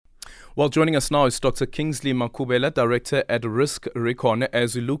Well, joining us now is Dr. Kingsley Makhubela, Director at RiskRecon,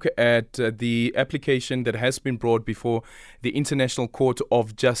 as we look at the application that has been brought before the International Court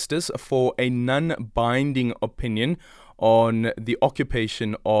of Justice for a non-binding opinion on the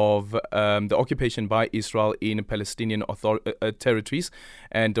occupation by Israel in Palestinian territories.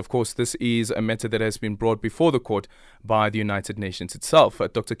 And of course, this is a matter that has been brought before the court by the United Nations itself.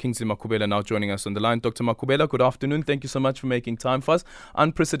 Dr. Kingsley Makhubela now joining us on the line. Dr. Makhubela, good afternoon. Thank you so much for making time for us.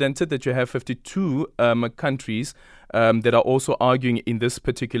 Unprecedented that you have 52 countries that are also arguing in this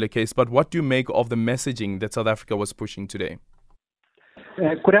particular case. But what do you make of the messaging that South Africa was pushing today?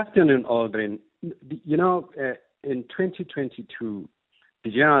 Good afternoon, Aldrin. In 2022, the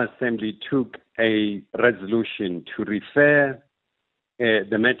General Assembly took a resolution to refer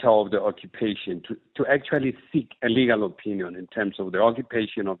the matter of the occupation to actually seek a legal opinion in terms of the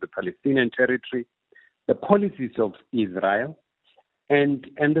occupation of the Palestinian territory, the policies of Israel, and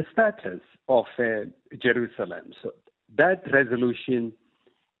the status of Jerusalem. So that resolution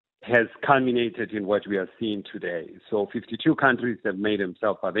has culminated in what we are seeing today. So 52 countries have made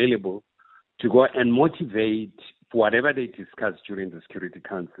themselves available to go and motivate whatever they discuss during the Security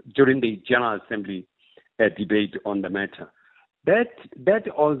Council, during the General Assembly debate on the matter. That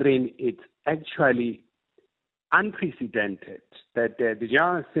Aldrin, it's actually unprecedented that the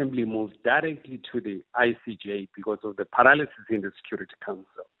General Assembly moves directly to the ICJ because of the paralysis in the Security Council.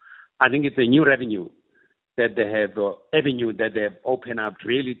 I think it's a new avenue that they have opened up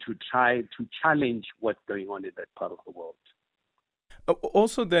really to try to challenge what's going on in that part of the world.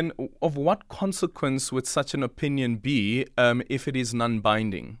 Also then, of what consequence would such an opinion be if it is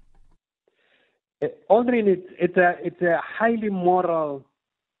non-binding? Aldrin, it's a highly moral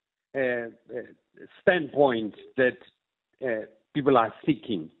standpoint that people are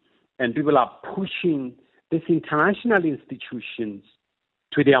seeking, and people are pushing these international institutions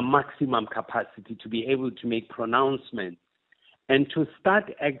to their maximum capacity to be able to make pronouncements and to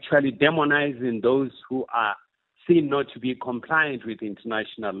start actually demonizing those who are seen not to be compliant with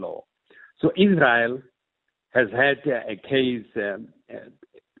international law. So Israel has had a case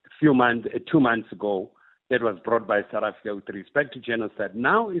 2 months ago that was brought by South Africa with respect to genocide.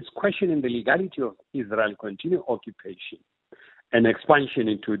 Now it's questioning the legality of Israel's continued occupation and expansion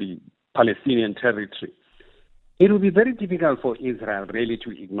into the Palestinian territory. It will be very difficult for Israel really to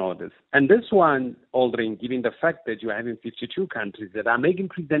ignore this. And this one, Aldrin, given the fact that you're having 52 countries that are making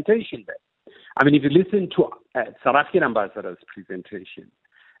presentation there. I mean, if you listen to South African ambassador's presentation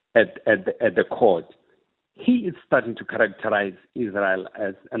at the court, he is starting to characterize Israel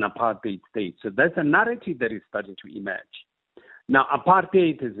as an apartheid state. So that's a narrative that is starting to emerge. Now,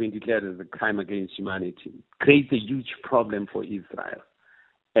 apartheid has been declared as a crime against humanity, creates a huge problem for Israel,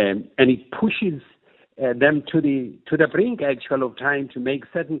 and it pushes them to the brink, actually, of trying to make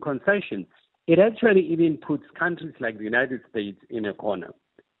certain concessions. It actually even puts countries like the United States in a corner.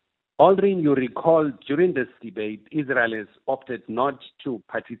 Aldrin, you recall during this debate, Israel has opted not to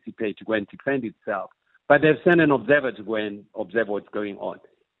participate, to go and defend itself, but they've sent an observer to go and observe what's going on.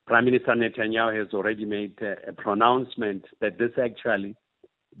 Prime Minister Netanyahu has already made a pronouncement that this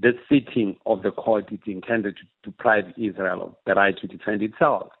sitting of the court is intended to deprive Israel of the right to defend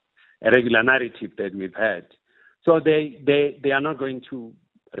itself, a regular narrative that we've had. So they are not going to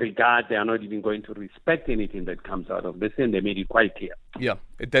regard, they are not even going to respect anything that comes out of this, and they made it quite clear. Yeah,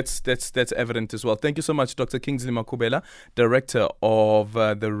 that's evident as well. Thank you so much, Dr. Kingsley Makhubela, Director of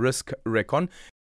the RiskRecon.